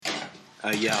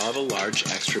Yeah, I'll have a large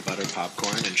extra butter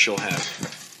popcorn, and she'll have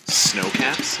snow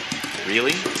caps.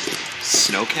 Really?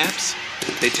 Snow caps?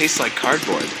 They taste like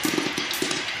cardboard.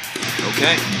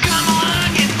 Okay. Come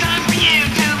along, it's time for you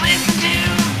to listen to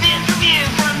this review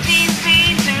from DC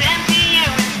to MCU.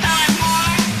 It's time for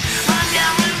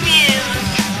Rundown Reviews.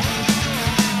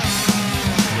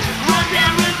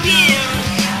 Rundown Reviews.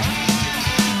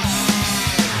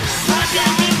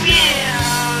 Rundown Reviews.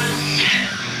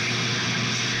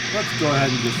 Let's go ahead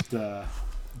and just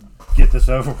get this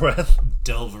over with.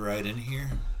 Delve right in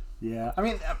here. Yeah, I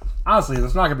mean, honestly,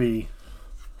 it's not gonna be.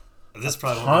 This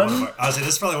probably won't be one of our, honestly,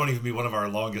 this probably won't even be one of our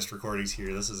longest recordings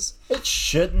here. This is. It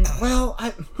shouldn't. Well,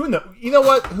 who knows? You know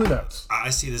what? Who knows? I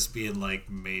see this being like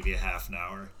maybe a half an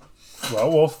hour.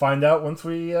 Well, we'll find out once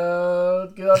we get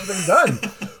everything done.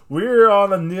 We're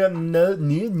on a new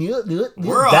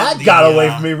that got away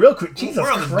from me real quick. Jesus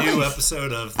We're on the Christ. new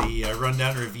episode of the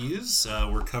Rundown Reviews.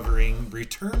 We're covering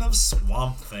Return of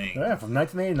Swamp Thing. Yeah, from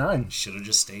 1989. Should have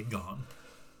just stayed gone.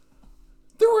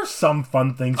 There were some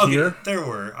fun things Okay, here. there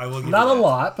were. I will give Not you a that.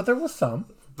 lot, but there was some.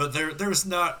 But there was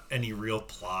not any real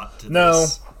plot to No.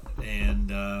 this. And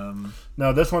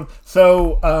No, this one.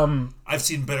 So, I've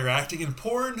seen better acting in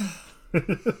porn.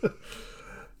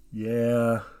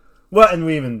 yeah. Well, and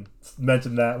we even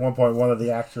mentioned that at one point one of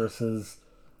the actresses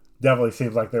definitely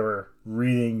seems like they were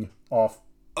reading off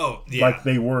Oh, yeah. like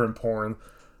they were in porn.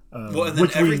 Well, and then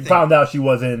Which we everything- found out she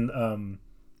was in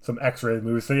some X-rated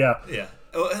movies. So, yeah. Yeah.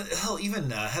 Oh, hell, even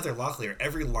Heather Locklear,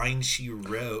 every line she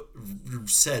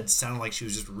said sounded like she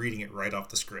was just reading it right off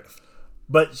the script.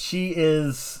 But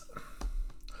she's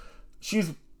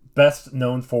best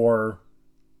known for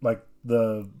like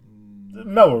the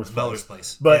Melrose Place. Melrose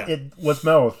Place. But yeah. it was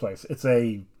Melrose Place. It's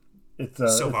a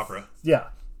Soap opera. Yeah.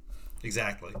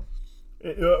 Exactly.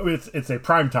 It's a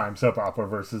primetime soap opera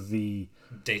versus the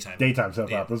Daytime soap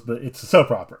Yeah. operas, but it's a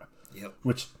soap opera. Yep.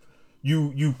 Which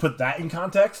you put that in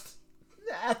context,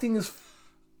 acting is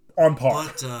on par.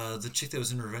 But the chick that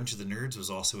was in Revenge of the Nerds was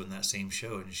also in that same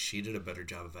show, and she did a better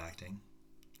job of acting.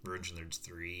 Revenge of the Nerds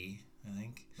 3, I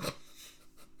think.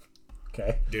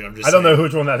 Okay. Dude, I'm just I don't know saying.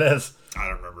 which one that is. I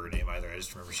don't remember her name either. I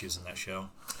just remember she was in that show.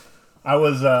 I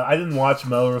didn't watch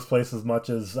Melrose Place as much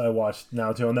as I watched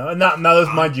Now Till Now. And now this,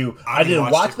 mind you, I didn't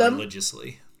watched watch it them.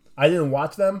 religiously. I didn't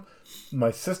watch them.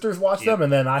 My sisters watched them,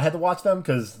 and then I had to watch them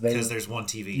because There's one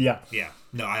TV. Yeah. Yeah.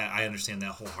 No, I understand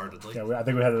that wholeheartedly. Yeah, I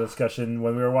think we had a discussion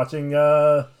when we were watching.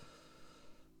 What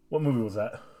movie was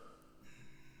that?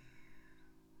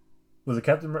 Was it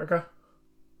Captain America?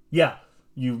 Yeah,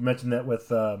 you mentioned that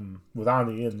with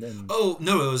Andy and. Oh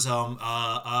no, it was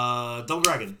Double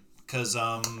Dragon because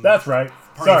That's right.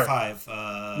 Party Sorry. of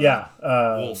Five. Yeah.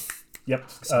 Wolf. Yep.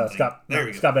 Something. Scott. There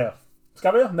we go. Scott Baio.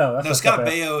 Scott Baio? No, that's No, not Scott Baio.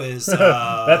 Baio is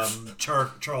That's-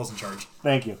 Charles in Charge,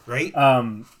 Thank you. right?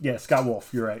 Yeah, Scott Wolf.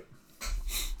 You're right.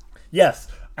 Yes,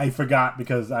 I forgot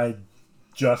because I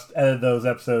just edited those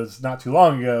episodes not too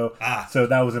long ago, so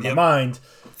that was in my Yep. mind.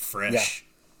 Fresh.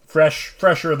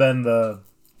 Fresher than the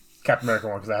Captain America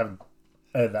one because I haven't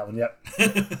edited that one yet.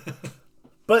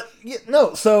 But yeah,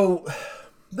 no, so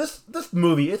this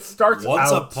movie, it starts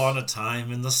Once out upon a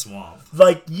time in the swamp.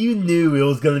 like you knew it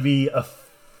was going to be a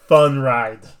fun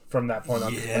ride from that point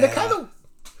on, and it kind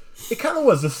of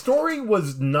was. The story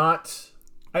was not.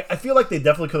 I feel like they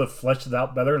definitely could have fleshed it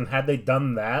out better, and had they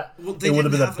done that, Well, they it would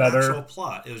didn't have been a have an better actual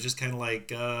plot. It was just kind of like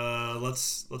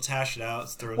let's hash it out.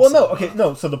 Let's throw. Well, no, some, okay,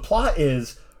 no. So the plot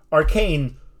is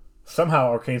Arcane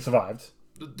survived.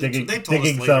 They told us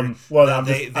digging later some. Well, that I'm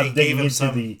they digging gave him into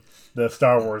some- the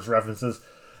Star Wars references.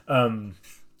 But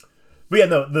yeah,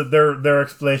 no. Their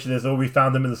explanation is, we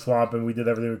found him in the swamp and we did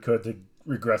everything we could to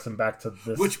regress him back to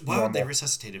this. Why would they normal.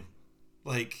 resuscitate him?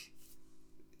 Like,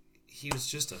 he was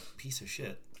just a piece of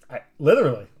shit.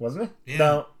 Literally, wasn't he? Yeah.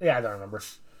 No, yeah, I don't remember.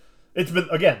 It's been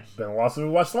a while since we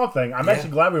watched Swamp Thing. I'm actually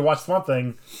glad we watched Swamp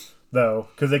Thing, though,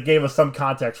 because it gave us some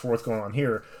context for what's going on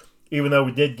here. Even though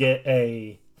we did get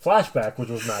a flashback, which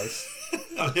was nice.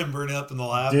 Of him burning up in the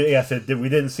lab. Yes, we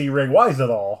didn't see Ray Wise at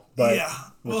all. But Yeah.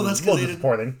 which Well, was that's a because little they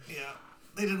disappointing.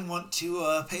 they didn't want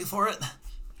to pay for it.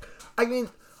 I mean,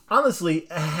 honestly,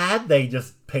 had they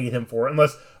just paid him for it,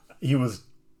 unless he was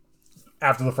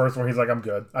after the first one, he's like, "I'm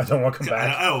good. I don't want to come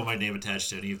back." I don't want my name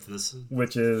attached to any of this.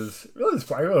 Which is really,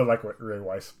 I really like Ray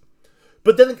Wise.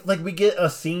 But then, like, we get a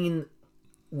scene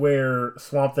where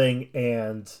Swamp Thing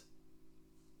and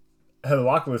Heather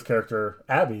Locklear's character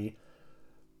Abby,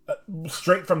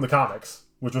 straight from the comics,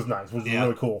 which was nice, which was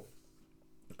really cool.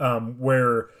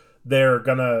 Where they're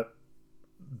gonna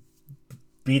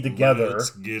be together. Let's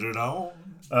get it on.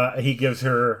 He gives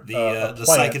her The a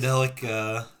plant.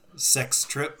 psychedelic sex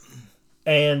trip.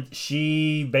 And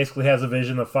she basically has a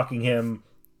vision of fucking him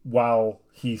while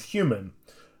he's human.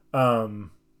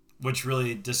 Which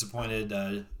really disappointed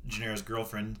Gennara's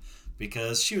girlfriend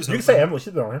because she was You hoping... can say Emily.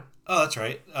 She's been on here. Oh, that's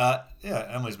right. Yeah,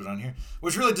 Emily's been on here.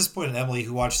 Which really disappointed Emily,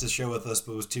 who watched the show with us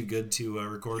but was too good to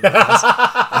record with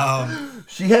us.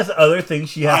 She has other things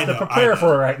she has I know, to prepare I know.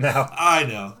 for right now. I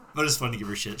know. But it's fun to give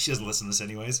her shit. She doesn't listen to this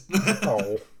anyways.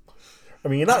 Oh. I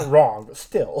mean, you're not wrong, but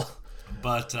still.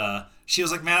 But she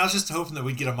was like, man, I was just hoping that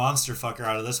we'd get a monster fucker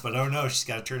out of this, but oh no, she's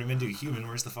got to turn him into a human.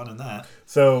 Where's the fun in that?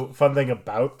 So, fun thing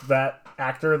about that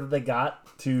actor that they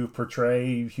got to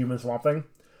portray human Swamp Thing,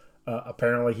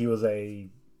 apparently he was a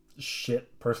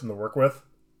shit person to work with.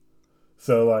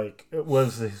 So, like, it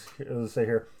was say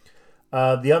here,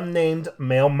 the unnamed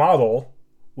male model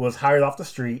was hired off the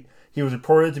street. He was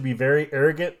reported to be very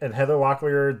arrogant, and Heather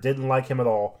Locklear didn't like him at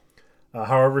all.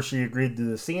 However, she agreed to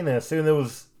the scene, and as soon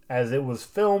as it was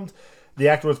filmed, the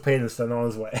actor was paid and sent on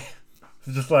his way.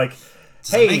 It's just like,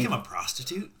 Does hey, that make him a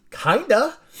prostitute?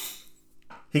 kinda.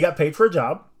 He got paid for a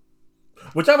job,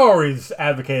 which I've always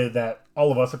advocated that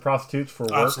all of us are prostitutes for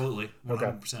work. Absolutely.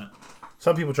 100%.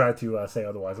 Some people try to say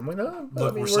otherwise. I'm like, no.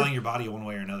 Look, we're selling your body one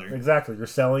way or another. Exactly. You're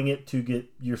selling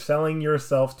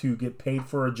yourself to get paid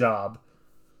for a job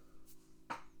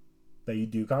that you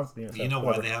do constantly. You know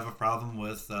why they have a problem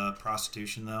with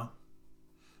prostitution, though?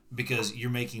 Because you're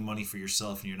making money for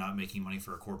yourself and you're not making money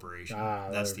for a corporation.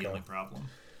 That's the only problem.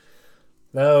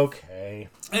 Okay.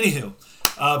 Anywho,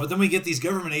 but then we get these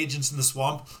government agents in the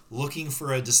swamp looking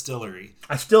for a distillery.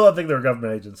 I still don't think they're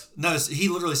government agents. No, he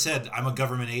literally said, I'm a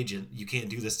government agent. You can't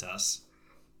do this to us.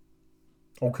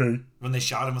 Okay. When they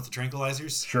shot him with the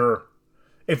tranquilizers? Sure.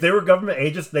 If they were government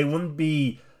agents, they wouldn't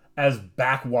be as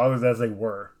backwaters as they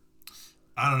were.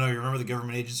 I don't know. You remember the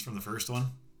government agents from the first one?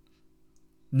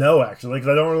 No, actually, because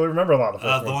I don't really remember a lot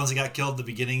of The ones that got killed at the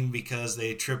beginning because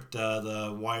they tripped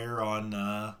the wire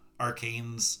on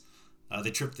Arcane's.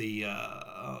 They tripped the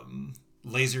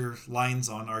laser lines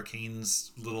on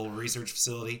Arcane's little research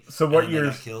facility. So what and then they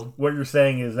got killed. what you're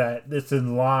saying is that it's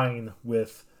in line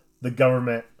with the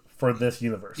government for this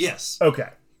universe. Yes. Okay.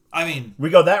 I mean, We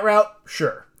go that route?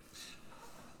 Sure.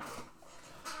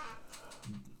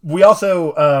 We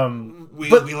also we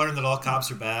learned that all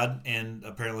cops are bad and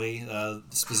apparently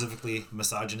specifically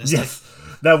misogynistic. yes,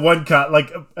 that one cop,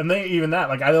 like, and they even that,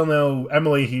 like, I don't know.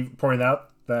 Emily, he pointed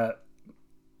out that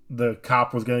the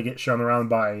cop was going to get shown around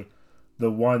by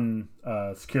the one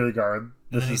security guard.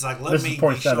 And then he's like, let me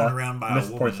be shown around by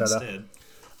a woman instead.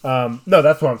 No,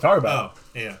 that's what I'm talking about.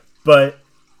 Oh, yeah. But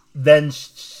then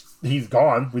he's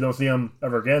gone. We don't see him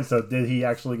ever again. So did he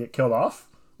actually get killed off?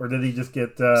 Or did he just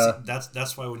get...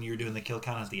 That's why when you were doing the kill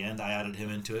count at the end, I added him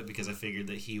into it because I figured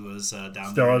that he was down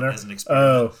still there in there? as an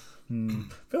experiment.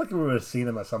 I feel like we would have seen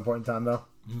him at some point in time, though.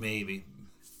 Maybe.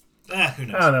 Who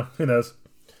knows? I don't know. Who knows?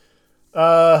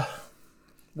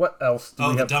 What else do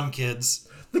we The have? dumb kids.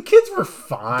 The kids were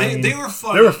fine. They were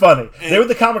funny. They were funny. And- They were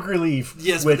the comic relief.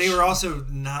 Yes, which but they were also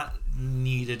not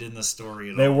needed in the story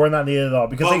at all. They were not needed at all.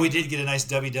 Because Well, they, we did get a nice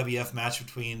WWF match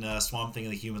between Swamp Thing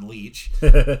and the Human Leech.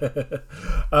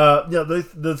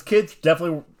 those kids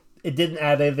definitely... It didn't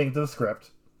add anything to the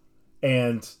script.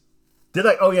 And... Did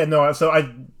I... Oh, yeah, no. So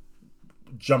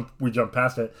we jumped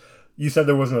past it. You said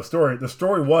there wasn't a story. The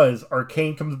story was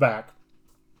Arcane comes back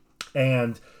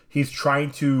and he's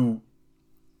trying to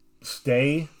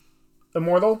stay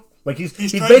immortal. Like he's trying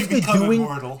to basically become doing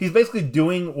immortal. he's basically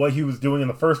doing what he was doing in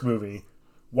the first movie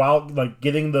while like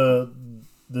getting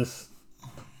this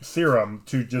serum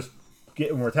to just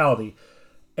get immortality.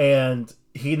 And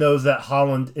he knows that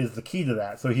Holland is the key to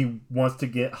that. So he wants to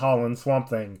get Holland Swamp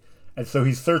Thing. And so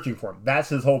he's searching for him. That's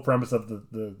his whole premise of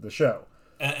the show.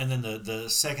 And then the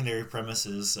secondary premise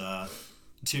is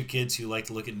two kids who like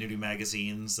to look at nudie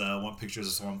magazines want pictures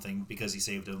of Swamp Thing because he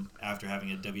saved them after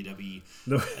having a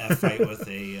WWF fight with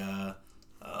a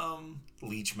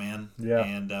leech man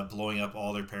and blowing up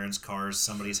all their parents' cars,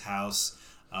 somebody's house,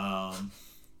 Well,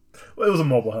 it was a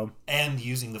mobile home. and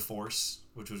using the Force,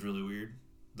 which was really weird.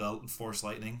 The Force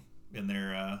lightning in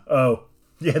their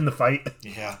In the fight.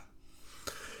 yeah.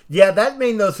 Yeah, that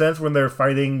made no sense when they're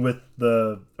fighting with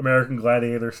the American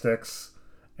Gladiator sticks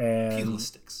and Pugil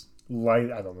sticks. light.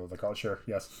 I don't know what they call it. Sure,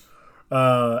 yes.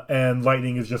 And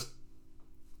lightning is just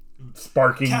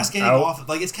sparking Cascading out. off,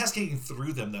 like it's cascading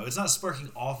through them though. It's not sparking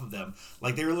off of them.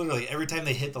 Like they were literally every time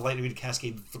they hit the lightning, would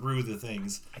cascade through the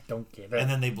things, I don't get it. and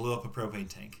then they blew up a propane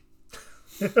tank.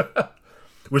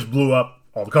 Which blew up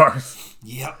all the cars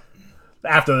Yep.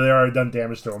 after they already done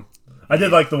damage to them. I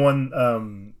did like the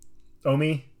one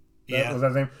Omi. Yeah. Was that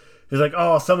his name? He's like,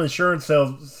 oh, some insurance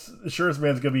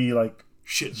man's gonna be like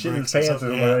Shit shit in his bricks or pants.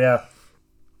 something, Yeah.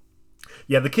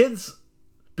 Yeah, the kids,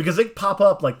 because they pop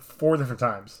up like 4 different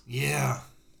times. Yeah.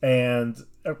 And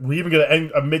we even get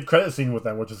a mid-credit scene with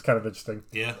them, which is kind of interesting.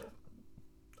 Yeah.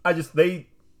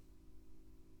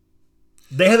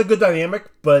 They had a good dynamic,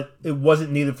 but it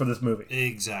wasn't needed for this movie.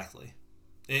 Exactly.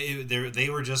 They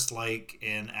were just like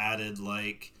an added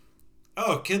like,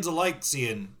 oh, kids alike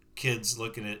seeing kids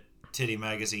looking at titty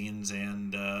magazines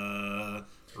and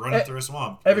running through a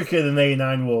swamp. Every kid in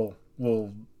 '89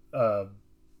 will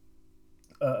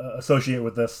associate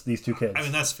with these 2 kids. I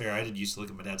mean, that's fair. I did used to look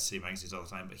at my dad's titty magazines all the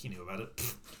time, but he knew about it.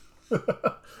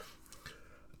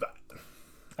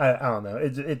 I don't know.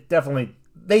 It definitely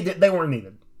they weren't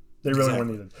needed. They really weren't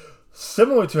Exactly. needed.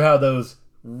 Similar to how those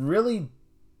really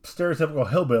stereotypical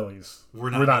hillbillies We're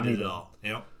not needed at all.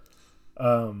 Yep.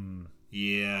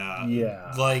 Yeah.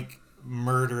 Yeah. Like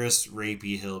murderous,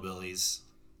 rapey hillbillies.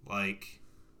 Like,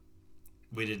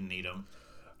 we didn't need them.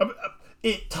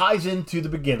 It ties into the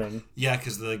beginning. Yeah,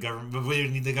 because the government. But we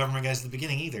didn't need the government guys at the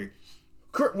beginning either.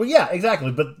 Well, yeah,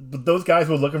 exactly. But those guys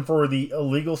were looking for the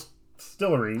illegal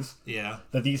distilleries Yeah.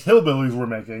 that these hillbillies were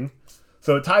making.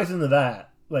 So it ties into that.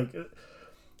 Like,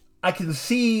 I can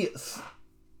see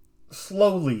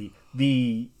slowly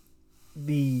the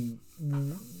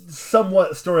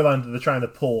somewhat storyline that they're trying to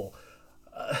pull,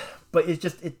 but it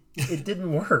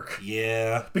didn't work.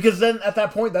 Yeah. Because then at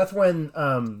that point, that's when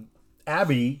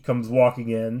Abby comes walking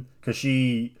in because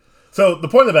she. So the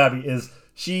point of Abby is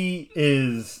she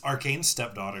is Arcane's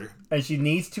stepdaughter. and she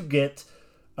needs to get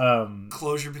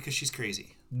Closure because she's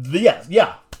crazy.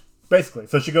 yeah, basically.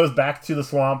 So she goes back to the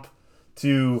swamp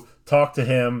to talk to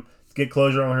him, to get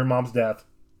closure on her mom's death,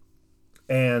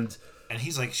 and And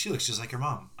he's like, she looks just like her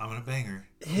mom. I'm going to bang her.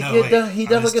 he I'm definitely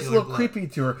gonna gets a steal her little blood. creepy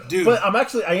to her. Dude. But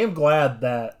I am glad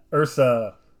that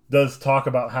Ursa does talk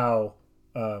about how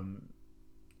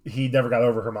he never got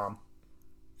over her mom.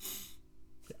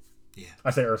 Yeah.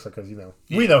 I say Ursa because we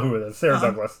know who it is. Sarah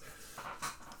Douglas.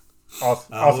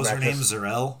 Awesome, What was her actress. name?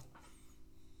 Zarel?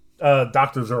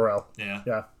 Dr. Zor-El. Yeah.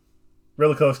 Yeah,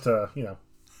 really close to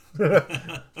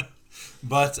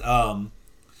But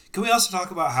can we also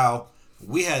talk about how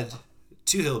we had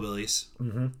 2 hillbillies,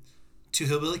 2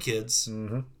 hillbilly kids,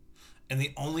 and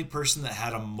the only person that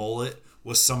had a mullet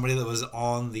was somebody that was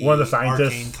on the One of the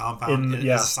scientists Arcane compound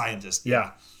as a scientist.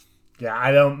 Yeah. Yeah,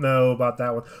 I don't know about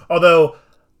that one. Although,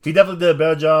 he definitely did a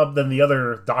better job than the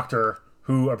other doctor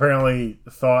who apparently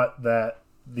thought that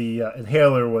the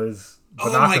inhaler was Oh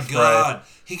Binaca my spray. god!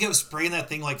 He kept spraying that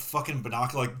thing like fucking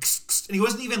Binaca, like, and he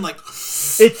wasn't even like.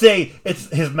 It's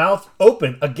his mouth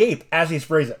open, agape, as he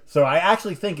sprays it. So I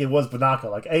actually think it was Binaca.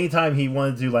 Like, anytime he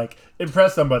wanted to, like,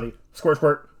 impress somebody, squirt,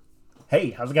 squirt,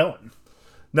 hey, how's it going?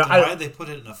 No, Why did they put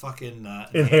it in a fucking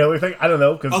inhaler thing? I don't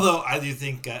know. Cause Although I do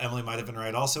think Emily might have been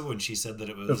right also when she said that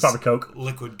it was probably Coke.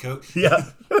 liquid Coke.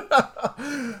 Yeah.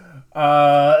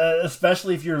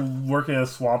 Especially if you're working in a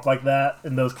swamp like that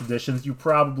in those conditions, you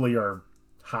probably are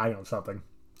high on something.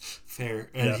 Fair.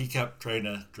 And Yeah. he kept trying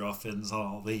to draw fins on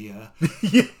all the.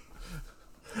 Yeah.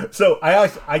 So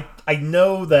I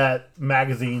know that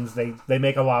magazines they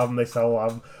make a lot of them, they sell a lot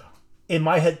of them. In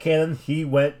my head canon, he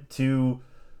went to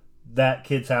that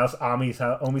kid's house, Omi's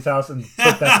house, and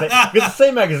took that thing. It's the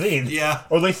same magazine, Yeah.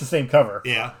 or at least the same cover.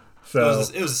 Yeah. So It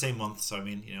was the same month, so I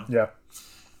mean, yeah.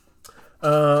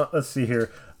 Let's see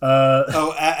here.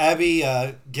 Oh, Abby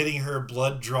getting her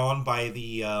blood drawn by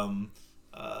the.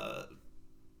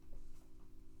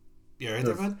 You right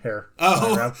there, bud? Hair.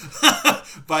 Oh,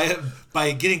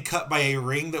 by getting cut by a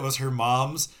ring that was her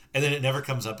mom's, and then it never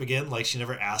comes up again. Like she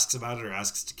never asks about it or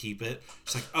asks to keep it.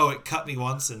 She's like, "Oh, it cut me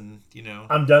once, and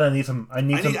I'm done. I need some. I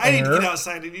need some I need air. to get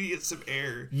outside. I need to get some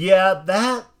air." Yeah,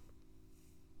 that.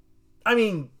 I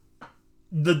mean,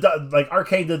 like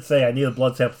Arcane did say, I need a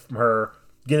blood sample from her.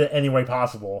 Get it any way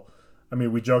possible. I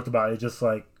mean, we joked about it, just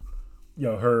like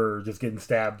her just getting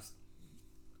stabbed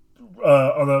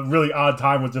on a really odd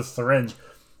time with just a syringe,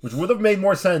 which would have made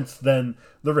more sense than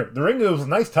the ring. The ring was a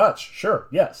nice touch, sure,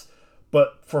 yes,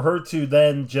 but for her to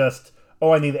then just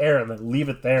I need air and then leave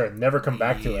it there and never come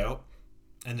back to it.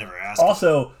 And never ask.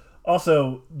 Also,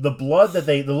 the blood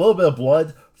the little bit of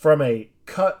blood from a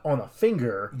cut on a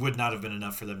finger would not have been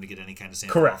enough for them to get any kind of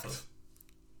sample correct. off of.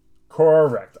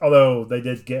 Correct. Although they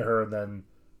did get her, and then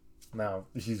now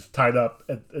she's tied up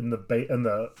in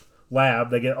the lab.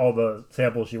 They get all the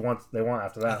samples they want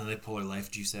after And that. then they pull her life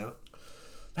juice out.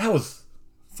 That was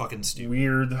Fucking stupid.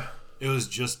 weird. It was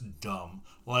just dumb.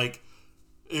 Like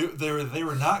they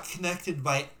were not connected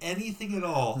by anything at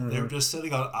all. They were just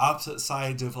sitting on opposite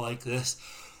sides of like this.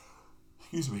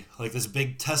 Excuse me, like this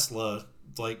big Tesla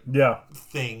Yeah.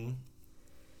 thing,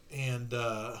 and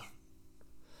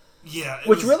yeah,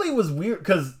 Which really was weird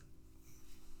because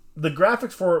the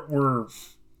graphics for it were,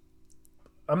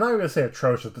 I'm not going to say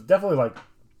atrocious, but definitely like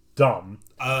dumb.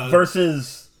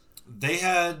 Versus, they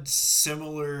had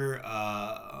similar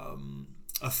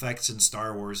effects in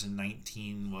Star Wars in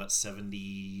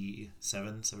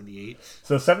 77, 78.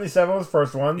 So 77 was the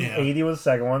first one, Yeah. 80 was the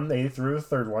second one, 83 was the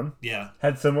third one. Yeah.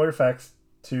 Had similar effects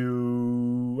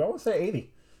to, I would say 80.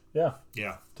 Yeah,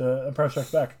 Yeah. to Empire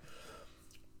Strikes Back.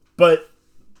 But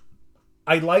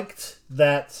I liked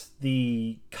that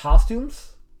the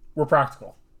costumes were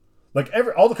practical. Like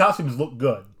all the costumes look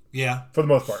good Yeah. for the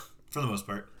most part. For the most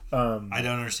part. I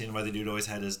don't understand why the dude always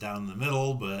had his down in the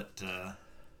middle, but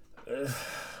I don't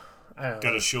know.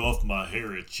 gotta show off my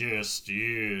hairy chest,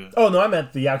 yeah. Oh no, I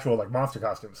meant the actual like monster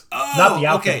costumes, Oh, not the okay.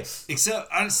 outfits. Except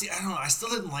I don't know. I still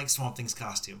didn't like Swamp Thing's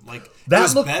costume. Like That it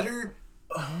was looked- better.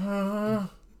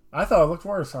 I thought it looked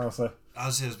worse, honestly. I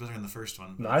would say it was better in the first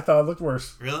one. No, I thought it looked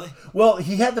worse. Really? Well,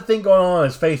 he had the thing going on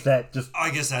his face that just,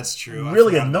 I guess that's true. I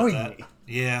Really forgot about annoyed that. me.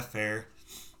 Yeah, fair.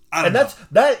 I don't and know.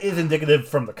 that is indicative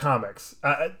from the comics.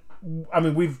 I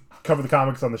mean, we've covered the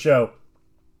comics on the show.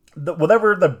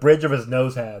 Whatever the bridge of his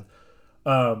nose had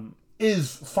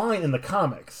is fine in the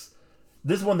comics.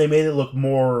 This one they made it look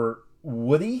more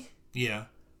woody, Yeah,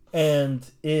 and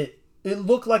it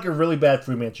looked like a really bad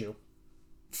Fu Manchu.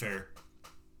 fair.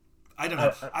 I don't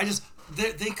know. I just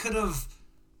they could have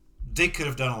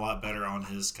done a lot better on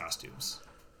his costumes.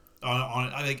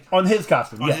 I think On his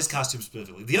costume, on yes. his costume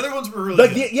specifically. The other ones were really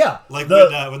Like, good. yeah, Like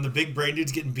the- when the big brain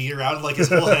dude's getting beat around, like his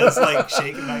whole head's like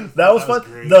shaking. that was fun.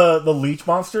 great. The leech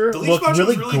monster The leech looked monster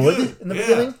really, was really good good. in the Yeah.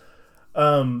 beginning.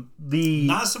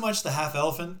 Not so much the half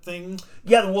elephant thing.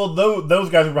 Yeah, well, those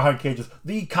guys were behind cages.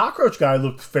 The cockroach guy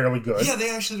looked fairly good. Yeah,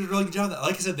 they actually did a really good job of that.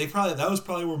 Like I said, that was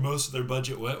probably where most of their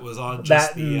budget went, was on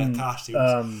just the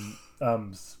costumes.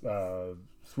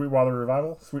 Sweetwater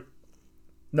Revival.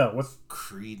 What's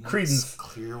Credence. Creedence.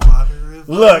 Clearwater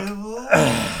Revival. Look.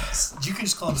 You can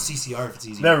just call them CCR if it's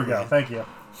easy. There we go. Thank you.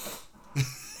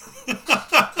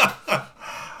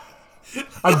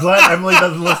 I'm glad Emily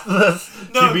doesn't listen to this.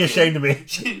 No, She'd be ashamed of me.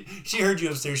 She heard you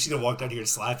upstairs. She's gonna walk down here and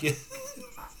slap you.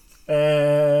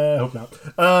 Hope not.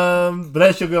 But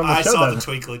then she'll go on the I show. saw then. the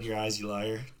twinkle in your eyes, you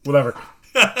liar. Whatever.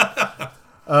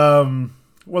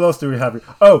 What else do we have here?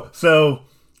 Oh, so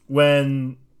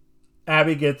when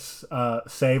Abby gets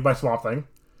saved by Swamp Thing,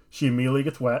 she immediately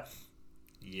gets wet.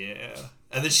 Yeah.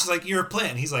 And then she's like, "You're a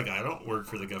plant." And he's like, "I don't work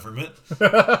for the government."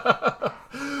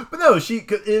 But no,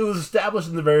 it was established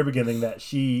in the very beginning that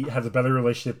she has a better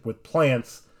relationship with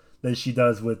plants than she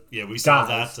does with Yeah, we saw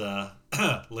guys.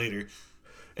 that later.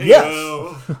 Yes.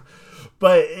 Ayo.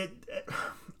 But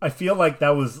I feel like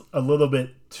that was a little bit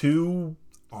too,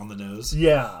 On the nose.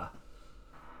 yeah.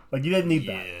 Like you didn't need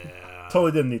that. Yeah.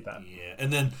 Totally didn't need that. Yeah.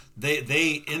 And then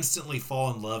they instantly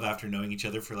fall in love after knowing each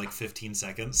other for like 15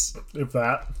 seconds. If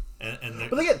that. And they're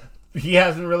But again, he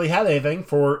hasn't really had anything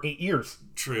for 8 years.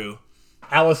 true.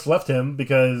 Alice left him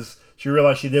because she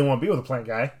realized she didn't want to be with a plant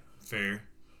guy. Fair.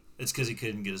 It's because he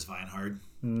couldn't get his vine hard.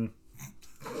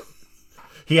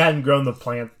 He hadn't grown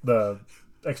the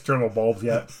external bulbs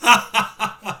yet.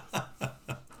 Are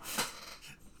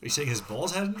you saying his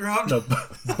balls hadn't dropped? No,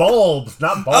 bulbs,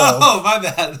 not balls. Oh, my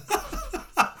bad.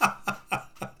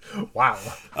 Wow.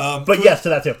 But yes, to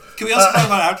that too. Can we also talk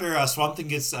about after Swamp Thing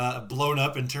gets blown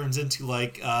up and turns into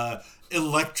like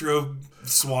electro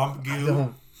swamp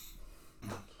goo?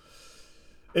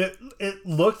 It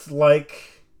looked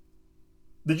like.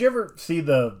 Did you ever see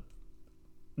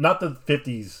not the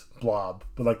 50s Blob,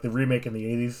 but like the remake in the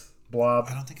 80s Blob?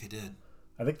 I don't think I did.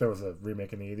 I think there was a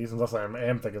remake in the 80s, unless I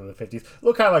am thinking of the 50s. It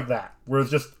looked kind of like that, where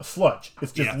it's just sludge.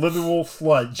 It's just Yeah. literal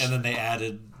sludge. And then they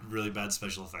added really bad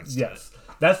special effects to Yes,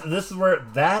 this is where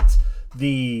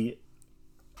the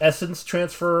essence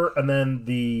transfer and then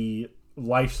the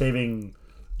life-saving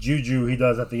juju he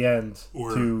does at the end it.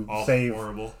 Or to all save.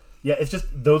 horrible. Yeah, it's just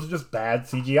those are just bad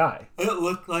CGI. It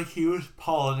looked like he was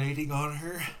pollinating on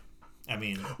her. I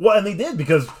mean, Well, and they did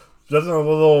because doesn't a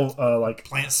little like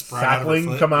plant sprout out of her sapling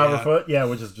foot, come out of yeah. her foot? Yeah,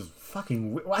 which is just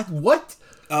fucking what?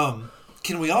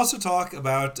 Can we also talk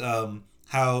about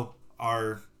how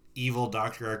our evil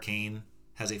Dr. Arcane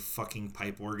has a fucking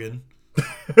pipe organ?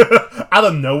 Out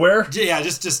of nowhere, Yeah,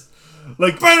 just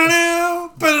like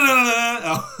oh.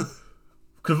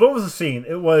 because what was the scene?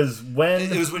 It was when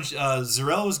It was when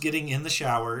Zarel was getting in the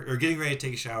shower or getting ready to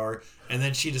take a shower, and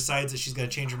then she decides that she's going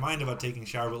to change her mind about taking a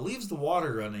shower, but leaves the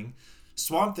water running.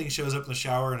 Swamp Thing shows up in the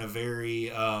shower in a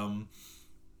very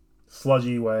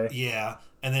sludgy way. yeah,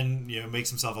 And then, makes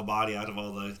himself a body out of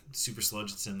all the super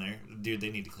sludge that's in there. Dude,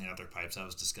 they need to clean out their pipes. That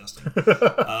was disgusting.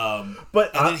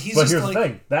 But and then he's but just here's like, the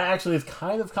thing. That actually is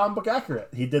kind of comic book accurate.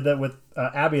 He did that with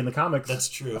Abby in the comics. That's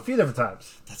true. A few different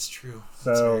times. That's true. So,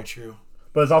 That's very true.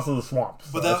 But it's also the swamp.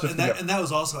 So But that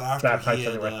was also after Bad he pipes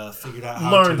had anyway. figured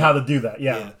out learned how to do that.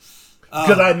 Yeah.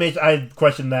 Because I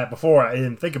questioned that before. I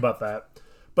didn't think about that.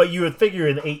 But you would figure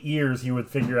in 8 years he would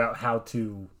figure out how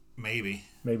to maybe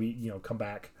come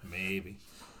back. Maybe.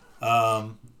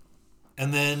 And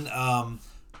then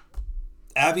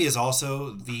Abby is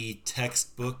also the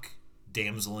textbook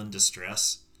damsel in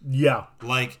distress. Yeah.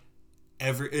 Like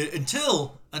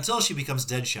until she becomes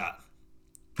Deadshot.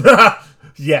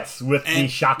 Yes, with the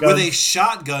shotgun. With a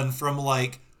shotgun from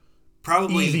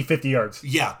probably easy 50 yards.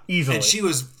 Yeah, easily. And she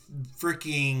was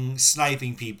freaking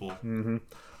sniping people. Mm-hmm.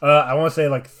 I want to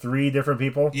say 3 different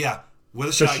people. Yeah, with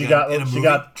a shotgun in a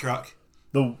moving truck.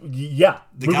 Moving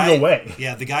guy, away.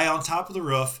 Yeah, the guy on top of the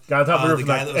roof. Guy on top of the roof,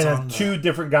 guy that was and on 2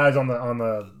 different guys on the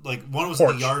one was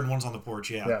porch. in the yard and one's on the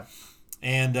porch. Yeah.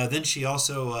 And then she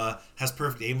also has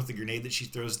perfect aim with the grenade that she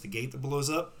throws at the gate that blows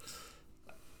up.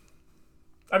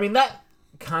 I mean, that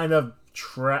kind of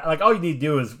all you need to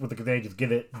do is with the grenade just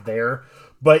get it there.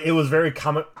 But it was very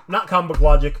not comic book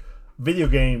logic, video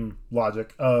game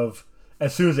logic of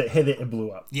as soon as it hit it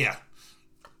blew up. Yeah.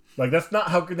 That's not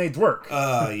how grenades work.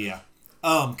 Yeah.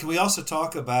 Can we also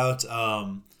talk about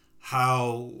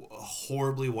how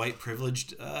horribly white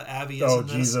privileged Abby is in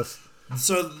this? Oh, Jesus.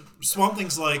 So Swamp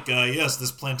Thing's yes,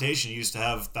 this plantation used to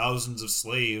have thousands of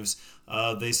slaves.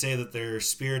 They say that their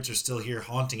spirits are still here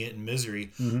haunting it in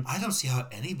misery. Mm-hmm. I don't see how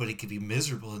anybody could be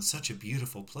miserable in such a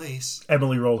beautiful place.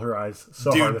 Emily rolled her eyes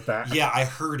so hard at that. Yeah, I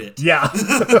heard it. Yeah.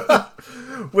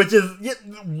 Which is,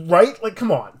 right?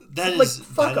 Come on. That is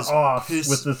fuck that is off piss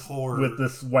with this poor. with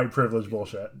this white privilege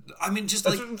bullshit. I mean, just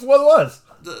That's what it was.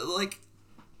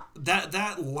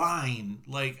 That line,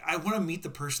 I want to meet the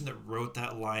person that wrote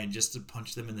that line just to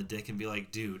punch them in the dick and be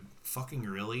like, dude, fucking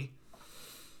really?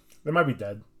 They might be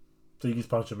dead. So you just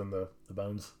punch them in the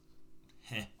bones.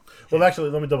 Heh. Well, actually,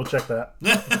 let me double check that.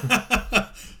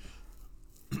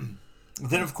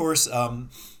 Then, of course,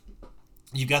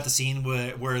 you got the scene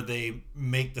where they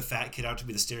make the fat kid out to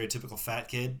be the stereotypical fat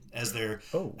kid as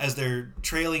they're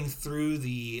trailing through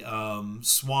the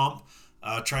swamp,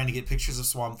 trying to get pictures of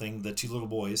Swamp Thing. The 2 little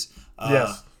boys.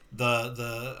 Yes.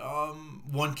 The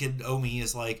one kid, Omi,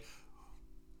 is like,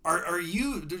 Are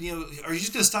you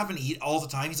just gonna stop and eat all the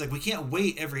time? He's like, we can't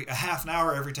wait a half an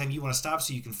hour every time you want to stop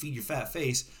so you can feed your fat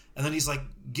face. And then he's like,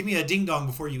 give me a ding dong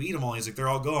before you eat them all. He's like, they're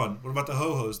all gone. What about the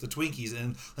ho-hos, the Twinkies?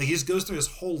 And he just goes through his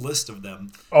whole list of them.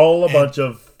 All a bunch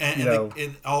of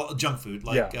and all junk food.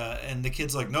 Yeah. And the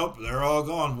kid's like, nope, they're all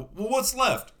gone. Well, what's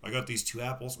left? I got these 2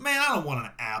 apples. Man, I don't want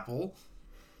an apple.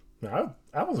 No,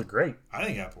 apples are great. I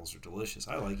think apples are delicious.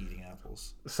 I like eating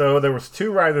apples. So there was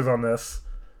 2 writers on this.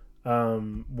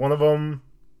 One of them,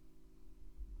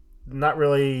 not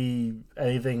really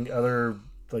anything other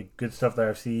good stuff that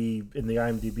I see in the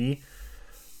IMDb,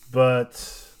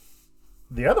 but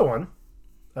the other one,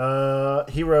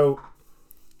 he wrote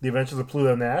The Adventures of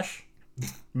Pluto Nash,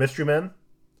 Mystery Men,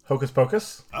 Hocus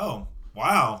Pocus. Oh,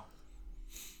 wow.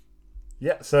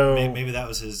 Yeah, so maybe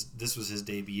this was his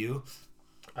debut.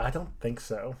 I don't think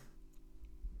so.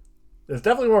 It's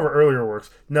definitely one of our earlier works.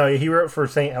 No, he wrote for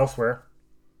Saint Elsewhere.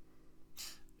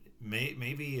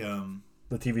 Maybe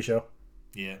the TV show.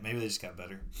 Yeah, maybe they just got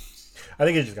better. I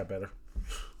think it just got better.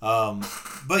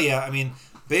 But yeah, I mean,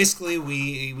 basically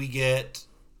we get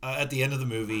at the end of the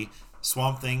movie,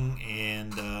 Swamp Thing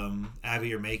and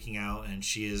Abby are making out, and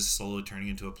she is slowly turning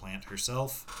into a plant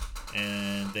herself,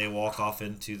 and they walk off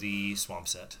into the swamp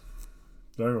set.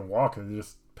 They don't even walk; they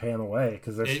just pan away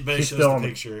because but it she's shows still the on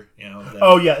picture.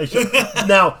 Oh yeah, it shows,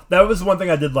 now that was one thing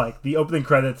I did like the opening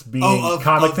credits being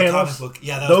comic panels. Comic book.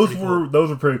 Yeah, those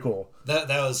were pretty cool. That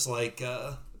was like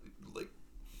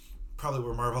probably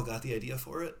where Marvel got the idea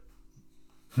for it.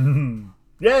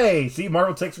 Yay! See,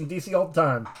 Marvel takes from DC all the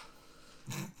time.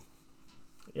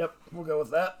 Yep, we'll go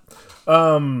with that.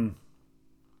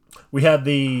 We had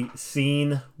the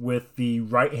scene with the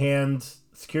right hand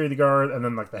security guard and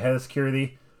then the head of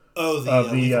security. Oh,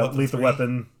 the lethal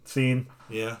weapon scene.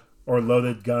 Yeah. Or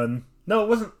loaded gun. No, it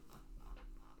wasn't.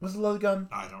 Was it loaded gun?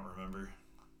 I don't remember.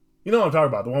 You know what I'm talking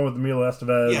about? The one with Emilio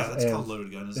Estevez. Yeah, that's called loaded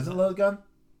gun. Is it loaded gun?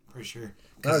 Pretty sure.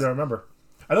 I don't remember.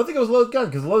 I don't think it was loaded gun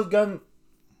because loaded gun.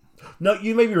 No,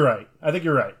 you may be right. I think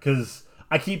you're right because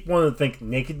I keep wanting to think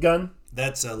Naked Gun.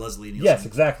 That's Leslie Nielsen. Yes,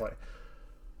 exactly.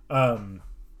 Yeah,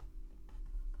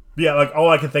 all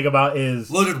I can think about is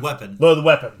Loaded Weapon. Loaded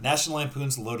Weapon. National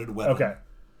Lampoon's Loaded Weapon. Okay.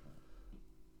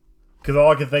 Because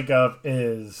all I can think of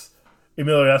is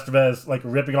Emilio Estevez like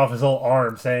ripping off his whole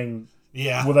arm, saying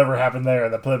Yeah. whatever happened there,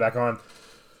 and then put it back on.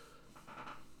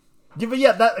 Yeah, but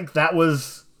yeah, that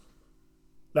was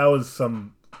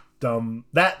some dumb.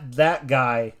 That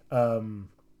guy,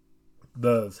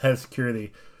 the head of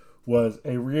security, was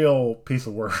a real piece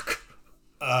of work.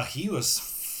 He was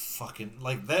fucking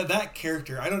like that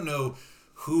character. I don't know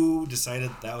who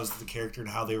decided that was the character and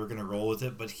how they were going to roll with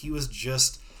it, but he was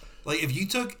just like, if you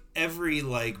took every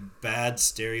like bad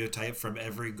stereotype from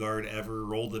every guard ever,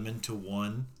 rolled them into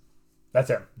one, That's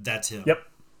him. that's him.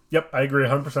 Yep, I agree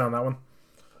 100% on that one.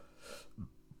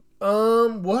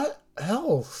 What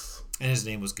else? And his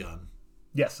name was Gunn.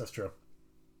 Yes, that's true.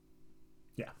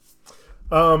 Yeah.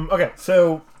 Okay,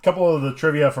 so a couple of the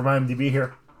trivia from IMDb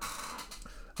here.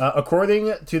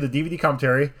 According to the DVD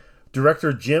commentary,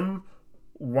 director Jim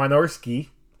Wynorski,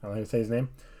 I don't know how to say his name,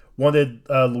 wanted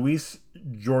Luis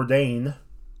Jourdain,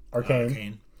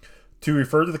 Arcane, to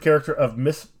refer to the character of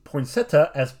Miss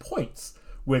Poinsetta as Points,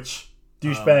 which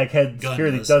douchebag head Gunn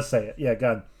security does say it. Yeah,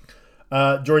 Gunn.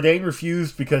 Jourdain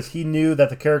refused because he knew that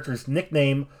the character's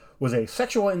nickname was a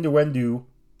sexual innuendo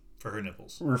For her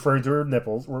nipples. referring to her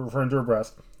nipples, referring to her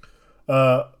breast.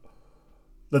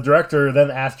 The director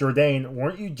then asked Jourdain,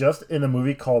 "Weren't you just in a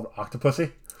movie called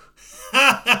Octopussy?"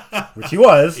 Which he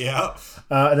was. Yeah.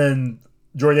 And then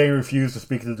Jourdain refused to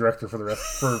speak to the director for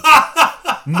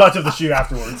much of the shoot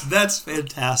afterwards. That's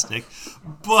fantastic.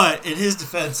 But in his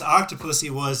defense, Octopussy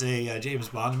was a James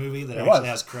Bond movie that actually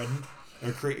has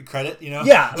credit, you know?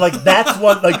 Yeah, like that's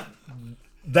what, like,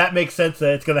 that makes sense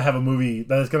that it's going to have a movie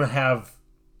that is going to have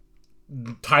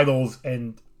titles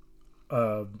and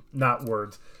not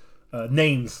words,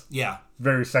 names. Yeah.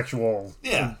 Very sexual.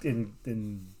 Yeah.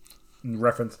 In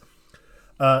reference.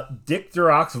 Dick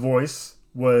Durock's voice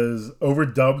was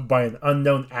overdubbed by an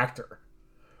unknown actor,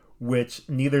 which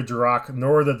neither Durock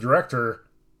nor the director,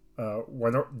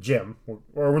 Jim or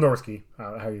Wynorski,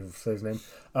 how you say his name,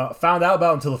 found out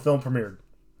about until the film premiered.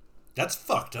 That's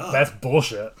fucked up. That's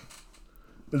bullshit.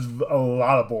 There's a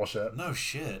lot of bullshit. No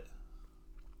shit.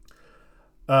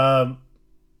 The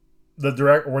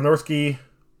director Wynorski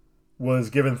was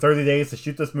given 30 days to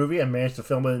shoot this movie and managed to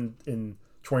film it in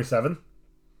 27.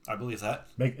 I believe that.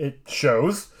 It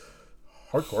shows.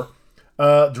 Hardcore.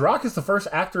 Durock is the first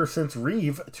actor since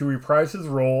Reeve to reprise his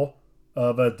role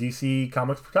of a DC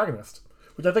Comics protagonist,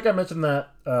 which I think I mentioned that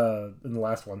in the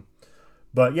last one.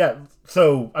 But yeah,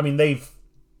 so, I mean, they've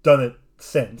done it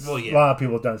since. Well, yeah. A lot of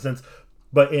people have done it since.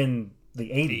 But in the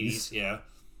 80s, Yeah.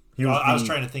 he was I was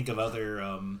trying to think of other...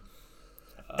 in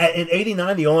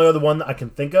 89, the only other one that I can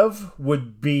think of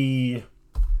would be...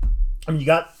 I mean, you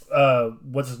got...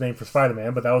 what's his name for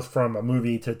Spider-Man, but that was from a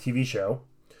movie to TV show.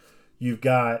 You've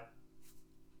got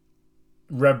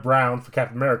Reb Brown for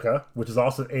Captain America, which is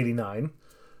also 89.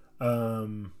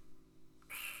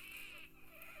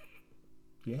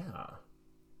 Yeah.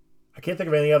 I can't think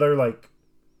of any other, like...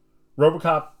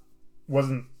 RoboCop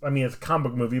wasn't... I mean, it's a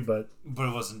comic book movie, but... But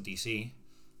it wasn't DC.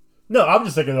 No, I'm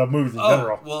just thinking of movies in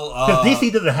general. Well, Because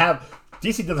DC doesn't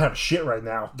have shit right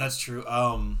now. That's true.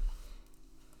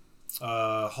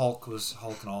 Hulk was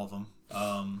Hulk in all of them.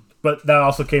 But that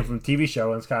also came from a TV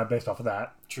show, and it's kind of based off of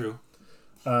that. True.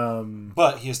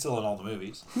 But he is still in all the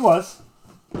movies. He was.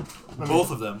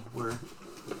 Both of them were.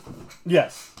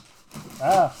 Yes.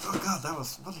 Oh God, that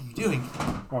was. What are you doing?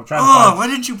 Well, I'm trying to Oh, find... why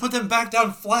didn't you put them back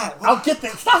down flat? What? I'll get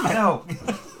that. Stop it. No.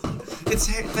 It's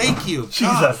thank you. Jesus.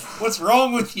 God, what's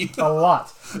wrong with you? A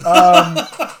lot.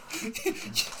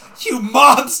 You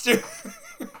monster.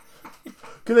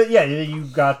 Cause yeah, you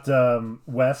got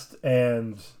West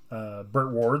and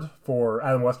Burt Ward for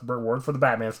Adam West and Burt Ward for the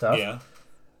Batman stuff. Yeah.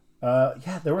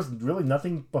 Yeah, there was really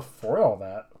nothing before all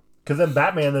that. Because then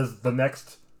Batman is the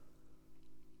next.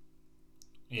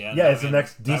 Yeah, it's the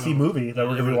next DC movie that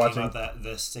we're going to be watching. Came out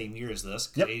the same year as this.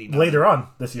 Yep, 89. later on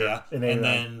this year. Yeah, in and 89.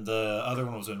 then the other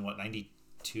one was in what,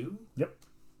 92? Yep.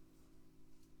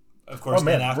 Of course, Oh,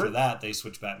 man, then after we're- that they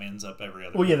switch Batman's up every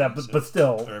other. Well, yeah, movie, but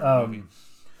still, or every movie.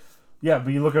 yeah.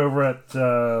 But you look over at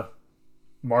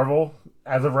Marvel.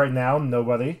 As of right now,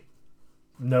 nobody,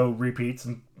 no repeats,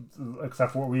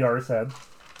 except for what we already said.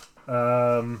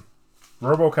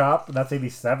 RoboCop, that's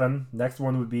 87. Next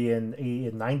one would be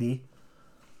in 90.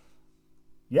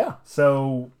 Yeah,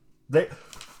 so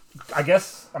I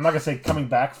guess I'm not gonna say coming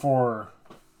back for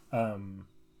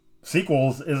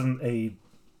sequels isn't a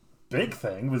big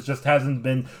thing. It just hasn't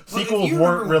been. Sequels if you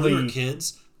weren't remember when really. we were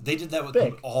kids. They did that with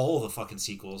big. all the fucking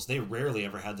sequels. They rarely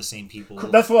ever had the same people.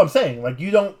 That's what I'm saying. Like,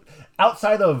 you don't,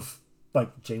 outside of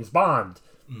like James Bond,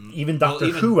 even Doctor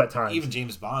Who at times. Even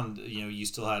James Bond, you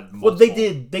still had. Well, they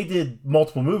did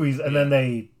multiple movies, and then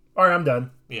they. All right, I'm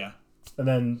done. Yeah. and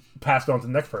then passed on to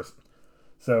the next person.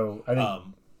 So I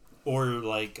think Or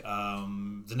like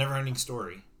the Neverending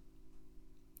Story.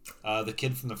 The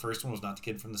kid from the first one was not the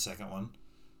kid from the second one.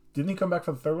 didn't he come back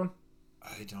for the third one?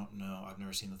 I don't know. I've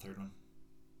never seen the third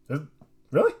one.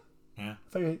 Really? Yeah. I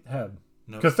thought he had.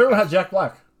 No. Because third one had Jack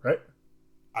Black, right?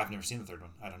 I've never seen the third one.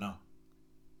 I don't know.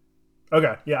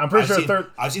 Okay, yeah, I'm pretty sure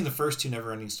third. I've seen the first two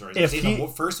Neverending Stories. If I've seen he- the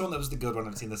first one that was the good one.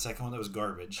 I've seen the second one that was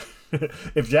garbage.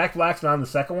 If Jack Black's not in the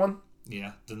second one,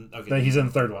 Yeah. Then then he's in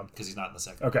the third one. because he's not in the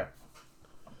second. Okay.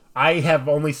 I have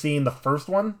only seen the first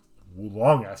one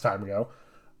long ass time ago.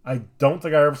 I don't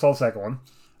think I ever saw the second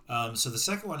one. So the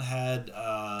second one had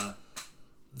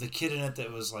the kid in it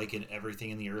that was like in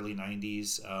everything in the early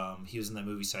 '90s. He was in that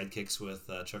movie Sidekicks with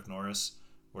Chuck Norris,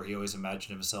 where he always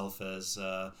imagined himself as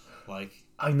like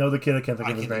I know the kid. I can't think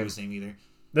I of his can't think name. of his name either.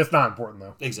 That's not important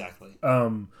though. Exactly. But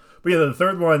yeah, the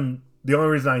third one. The only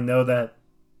reason I know that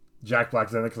Jack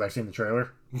Black's in it because I've seen the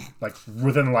trailer, like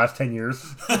within the last 10 years,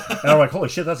 and I'm like, holy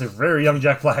shit, that's a very young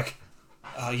Jack Black.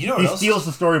 You know what He else? steals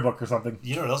the storybook or something.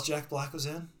 You know what else Jack Black was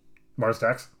in? Mars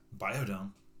Attacks. Biodome.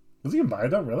 Was he in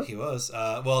Biodome? Really? He was.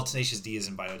 Well, Tenacious D is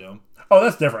in Biodome. Oh,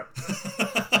 that's different.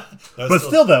 That was But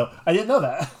still, though, I didn't know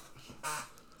that.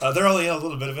 they're only in a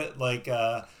little bit of it. Like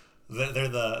they're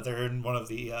in one of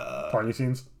the Party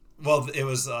scenes. well, it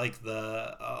was like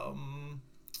the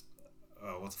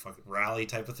what the fuck rally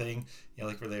type of thing. You know,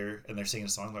 like where they're singing a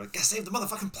song. They're like, "Gotta save the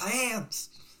motherfucking plants."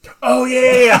 Oh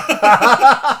yeah.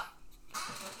 I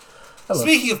love-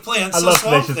 Speaking of plants, I so love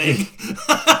Swamp Tenacious Thing.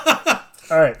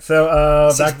 All right, so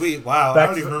back. Wow, back I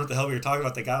don't even to- remember what the hell we were talking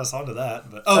about. That got us onto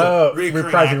that. But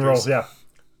reprising actors. roles, yeah.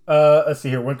 Let's see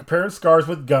here. When comparing scars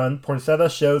with Gunn, Poinsettia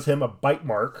shows him a bite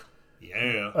mark.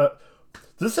 Yeah.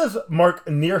 This says mark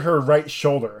near her right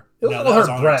shoulder. It was No, on that was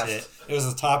her on breast. her tit. It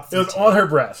was the top. Of It was tit. on her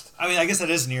breast. I mean, I guess that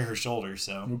is near her shoulder.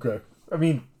 So Okay. I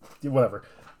mean, whatever.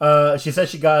 She said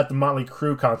she got it at the Motley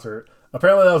Crue concert.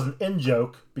 Apparently that was an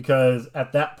in-joke because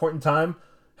at that point in time,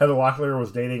 Heather Locklear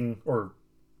was dating or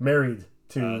married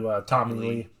to Tommy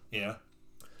Lee. Yeah.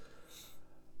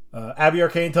 Abby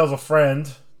Arcane tells a friend,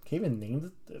 can't even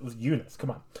name it, it was Eunice,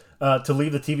 come on, to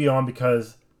leave the TV on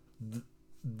because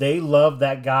they love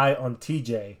that guy on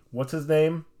TJ. What's his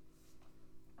name?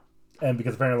 And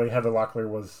because apparently Heather Locklear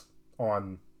was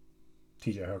on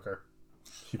TJ Hooker.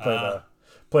 She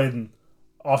played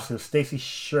Officer Stacy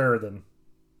Sheridan.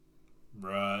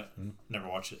 Right. Never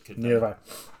watched it. Couldn't Neither have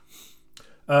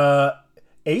I.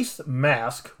 Ace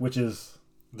Mask, which is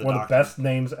one of the best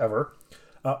names ever,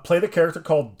 played a character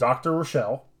called Dr.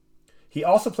 Rochelle. He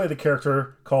also played a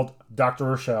character called Dr.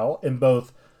 Rochelle in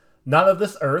both Not of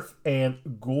This Earth and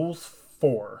Ghouls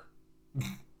 4.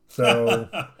 So,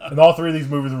 and all three of these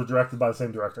movies were directed by the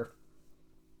same director.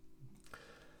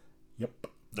 Yep.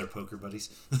 They're poker buddies.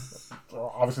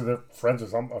 Well, obviously, they're friends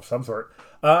of some sort.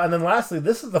 And then lastly,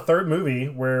 this is the third movie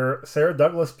where Sarah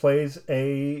Douglas plays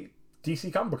a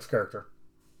DC Comic Books character.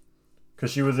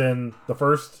 Because she was in the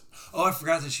first... Oh, I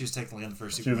forgot that she was technically in the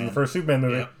first Superman. She was in the first Superman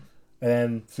movie. Yep.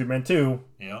 And Superman 2.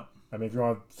 Yep. I mean, if you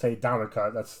want to say Downer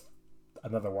Cut, that's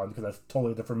another one because that's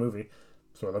totally a different movie,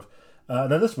 sort of.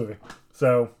 And then this movie.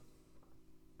 So,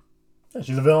 yeah,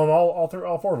 she's a villain all four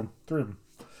of them. Three of them.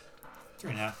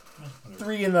 3.5.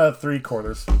 Whatever. 3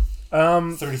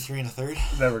 3/4. 33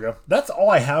 1/3. There we go. That's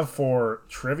all I have for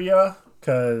trivia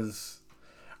because,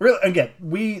 really, again,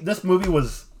 this movie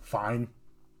was fine.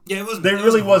 Yeah, it was. There it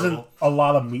really wasn't wasn't a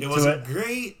lot of meat It to wasn't it.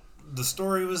 great. The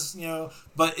story was,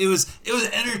 but it was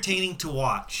entertaining to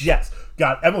watch. Yes.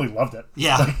 God, Emily loved it.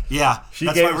 Yeah, yeah. She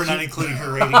That's gave- why we're not she- including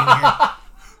her rating in here.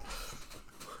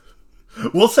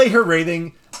 We'll say her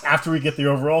rating after we get the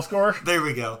overall score. There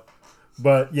we go.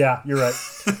 But yeah, you're right.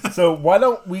 So why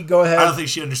don't we go ahead? I don't think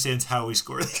she understands how we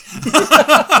score.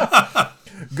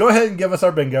 Go ahead and give us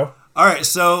our bingo. All right,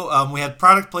 so we had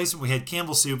product placement. We had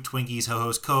Campbell Soup, Twinkies,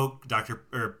 Ho-Ho's, Coke,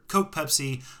 Coke,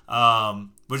 Pepsi.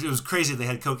 Which it was crazy they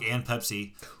had Coke and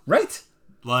Pepsi. Right?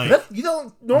 Like You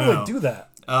don't normally No. do that.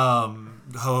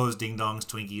 Ho-Ho's, Ding Dongs,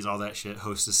 Twinkies, all that shit,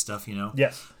 Hostess stuff,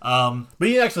 Yes. Um, But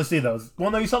you didn't actually see those.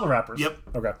 Well, no, you saw the wrappers. Yep.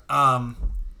 Okay.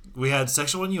 we had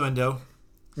sexual innuendo.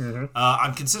 Mm-hmm.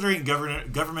 I'm considering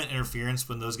government interference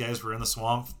when those guys were in the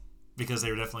swamp because they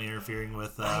were definitely interfering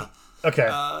with Okay.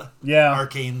 Yeah.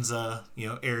 Arcane's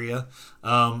area.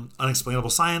 Unexplainable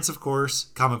science, of course.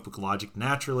 Comic book logic,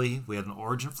 naturally. We had an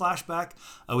origin flashback.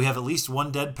 We have at least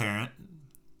one dead parent.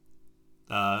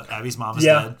 Abby's mom is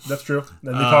Yeah, dead. that's true.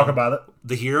 Then they talk about it.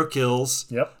 The hero kills.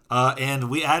 Yep. And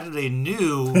we added a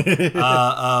new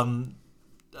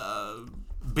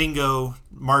bingo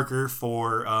marker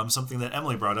for something that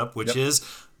Emily brought up, which is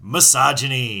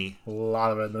Misogyny. A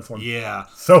lot of it in this one. Yeah.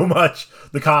 So much.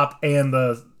 The cop and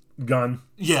the gun.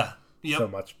 Yeah. Yep. So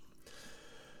much.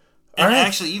 And All right.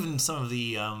 actually, even some of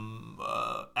the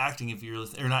acting, if you really,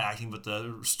 or not acting, but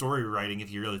the story writing, if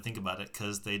you really think about it,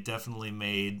 because they definitely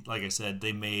made, like I said,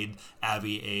 they made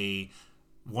Abby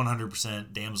a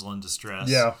 100% damsel in distress.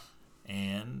 Yeah.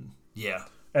 And yeah.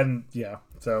 And yeah.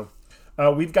 So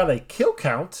we've got a kill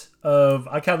count of,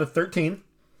 I counted 13.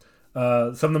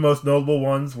 Some of the most notable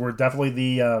ones were definitely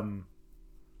the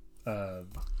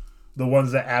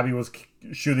ones that Abby was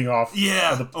shooting off.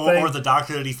 Yeah. The Or the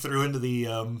doctor that he threw into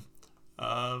the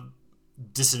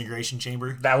disintegration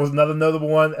chamber. That was another notable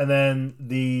one. And then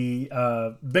the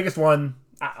biggest one,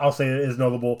 I'll say is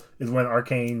notable, is when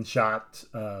Arcane shot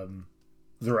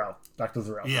Zor-El, Dr.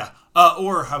 Zor-El. Yeah.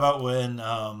 Or how about when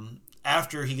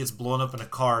after he gets blown up in a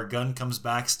car, Gunn comes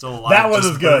back still alive. That one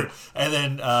just was good. burnt, and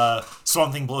then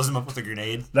Swamp Thing blows him up with a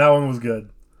grenade. That one was good.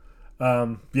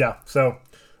 Yeah, so,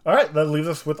 all right, that leaves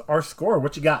us with our score.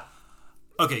 What you got?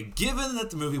 Okay, given that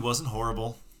the movie wasn't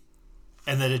horrible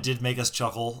and that it did make us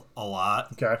chuckle a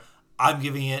lot, Okay. I'm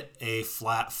giving it a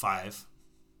flat 5.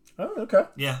 Oh, okay.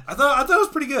 Yeah, I thought it was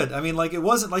pretty good. I mean, like, it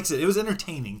wasn't, like I said, it was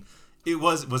entertaining.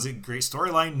 Was it a great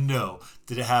storyline? No.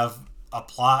 Did it have a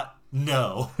plot?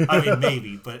 No. I mean,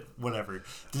 maybe, but whatever.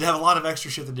 Did it have a lot of extra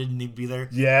shit that didn't need to be there?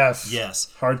 Yes.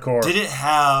 Yes. Hardcore. Did it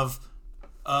have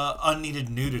unneeded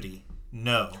nudity?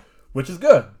 No. Which is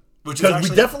good. Which is Because actually,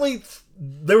 we definitely,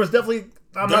 there was definitely,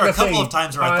 I'm There not were a gonna couple say of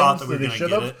times where I thought that we were they gonna should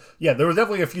get have. it. Yeah, there was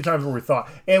definitely a few times where we thought,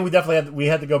 and we definitely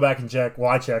had to go back and check. Well,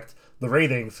 I checked the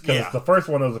ratings because Yeah. the first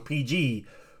one was a PG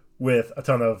with a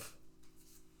ton of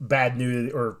bad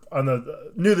nudity or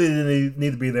nudity didn't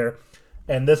need to be there,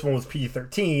 and this one was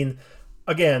PG-13.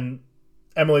 Again,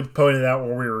 Emily pointed out while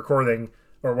we were recording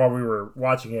or while we were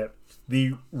watching it,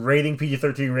 the rating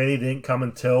PG-13 rating didn't come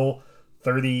until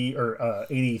 30 or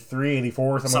 83,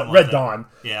 84, something like Red that. Dawn.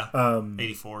 Yeah.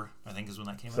 84, I think, is when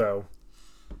that came out. So,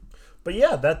 but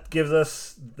yeah, that gives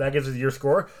us your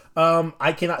score.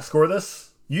 I cannot score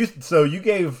this. You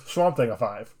gave Swamp Thing a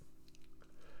 5.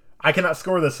 I cannot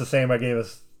score this the same I gave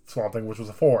us Swamp Thing, which was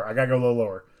a 4. I gotta go a little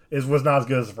lower. It was not as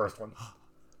good as the first one,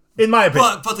 in my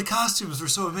opinion. But the costumes were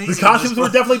so amazing. The costumes were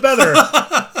definitely better.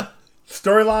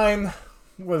 Storyline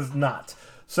was not.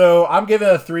 So I'm giving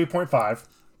it a 3.5.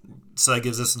 So that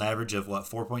gives us an average of what,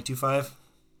 4.25?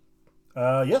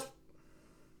 Yes.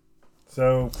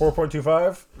 So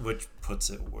 4.25. Which puts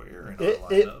it where in our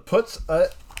It lineup? puts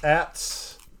at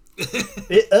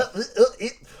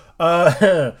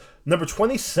number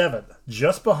 27,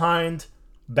 just behind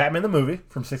Batman the movie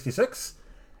from '66,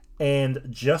 and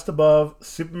just above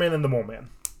Superman and the Mole Man.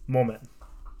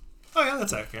 Oh yeah,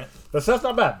 that's accurate. That's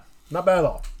not bad. Not bad at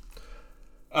all.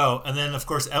 Oh, and then of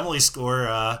course Emily's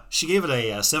score, she gave it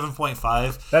a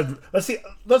 7.5.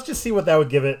 Let's just see what that would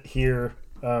give it here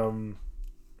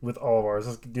with all of ours.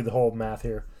 Let's do the whole math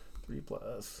here. 3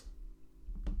 plus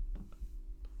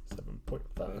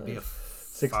 7.5.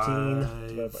 16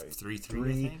 divided by 5.33,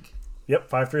 I think. Yep,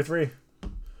 533.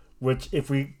 Which, if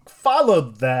we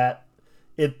followed that,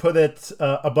 it put it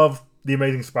above The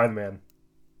Amazing Spider-Man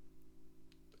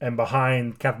and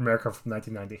behind Captain America from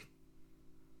 1990.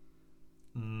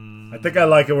 I think I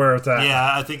like it where it's at.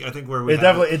 Yeah, I think where we It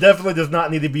definitely does not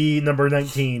need to be number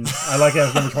 19. I like it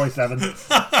as number 27.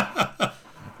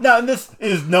 Now, and this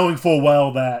is knowing full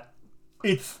well that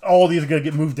it's all these are going to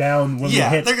get moved down when Yeah,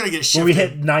 we hit they're gonna get when we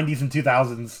shifted. hit 90s and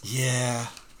 2000s. Yeah.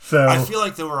 So I feel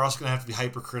like that we're also gonna have to be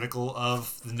hypercritical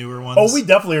of the newer ones. oh, we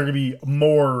definitely are going to be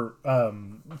more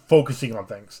focusing on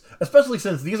things, especially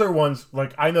since these are ones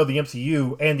like I know the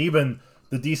MCU and even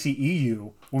the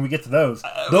DCEU. When we get to those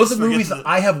least are we get movies to that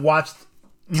I have watched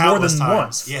more countless than times.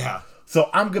 once. Yeah. So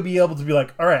I'm going to be able to be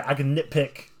like, all right, I can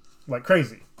nitpick like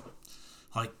crazy.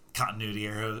 Like continuity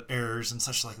errors and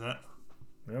such like that.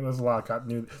 Yeah, there's a lot of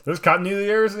continuity. There's continuity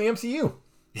errors in the MCU.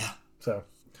 Yeah. So,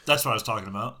 That's what I was talking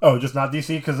about. oh, just not DC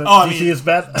because I DC mean, is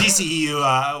bad.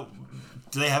 DCEU,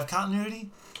 do they have continuity?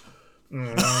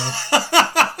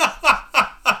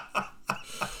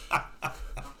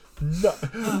 No,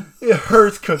 it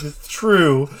hurts because it's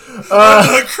true.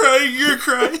 Crying, you're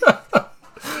crying.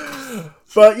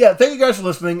 But yeah, thank you guys for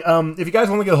listening. If you guys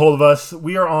want to get a hold of us,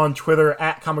 we are on Twitter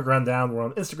at Comic Rundown. We're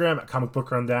on Instagram at Comic Book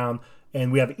Rundown.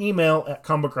 And we have email at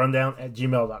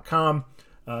comicbookrundown@gmail.com.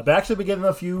 But actually, we're getting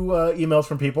a few emails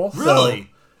from people. Really? So,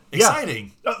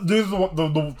 Exciting. these are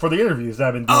for the interviews that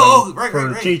I've been doing Oh, right, for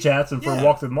right. G-Chats and for Yeah.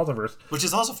 Walk Through the Multiverse. Which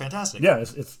is also fantastic. Yeah,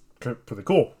 it's pretty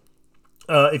cool.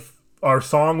 If our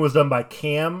song was done by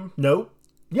Cam Note,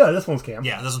 Yeah, this one's Cam.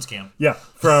 Yeah, this one's Cam. Yeah,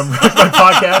 from my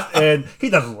podcast, and he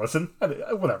doesn't listen.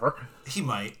 Whatever. He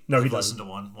might. No, he He'd doesn't. listen to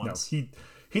one No, once. he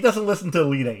doesn't listen to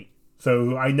Elite Eight,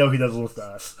 so I know he doesn't listen to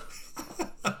us.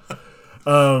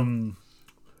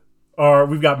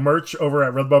 We've got merch over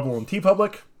at Redbubble and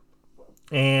TeePublic,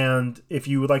 and if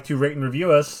you would like to rate and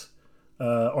review us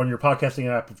on your podcasting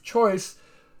app of choice,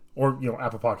 or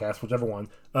Apple Podcasts, whichever one,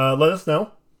 let us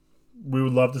know. We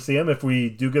would love to see them. If we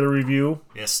do get a review,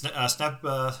 Yeah, snap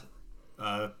a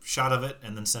shot of it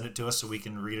and then send it to us so we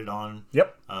can read it on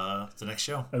yep, the next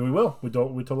show. and we will. We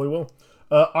totally will.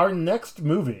 Our next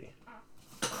movie,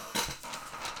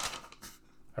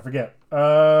 I forget.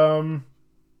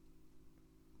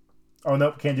 Oh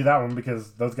nope, can't do that one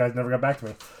because those guys never got back to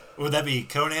me. Would that be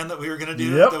Conan that we were going to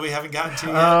do Yep. that we haven't gotten to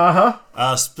yet?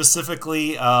 Uh-huh.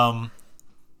 Specifically,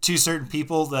 two certain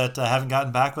people that haven't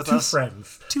gotten back with Two us.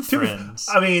 friends. Two friends.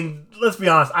 I mean, let's be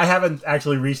honest. I haven't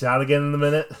actually reached out again in a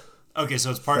minute. Okay,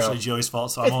 so it's partially So, Joey's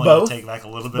fault, so it's I'm only going both. to take back a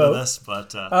little bit Both. of this.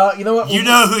 But You know what? you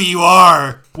know who you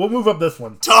are. We'll move up this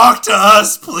one. Talk to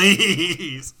us,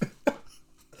 please.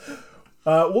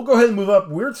 We'll go ahead and move up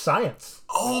Weird Science.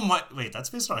 Oh my! Wait, that's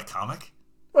based on a comic?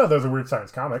 Well, there's a Weird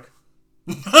Science comic.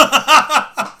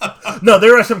 No,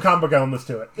 there are some comic book elements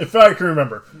to it, if I can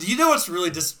remember. Do you know what's really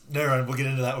never mind, we'll get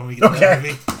into that when we get to Okay. that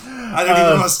movie. I don't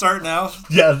even want to start now.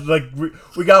 Yeah, like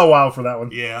we got a while for that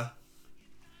one. Yeah.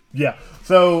 Yeah.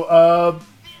 So,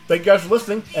 thank you guys for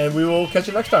listening, and we will catch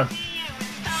you next time.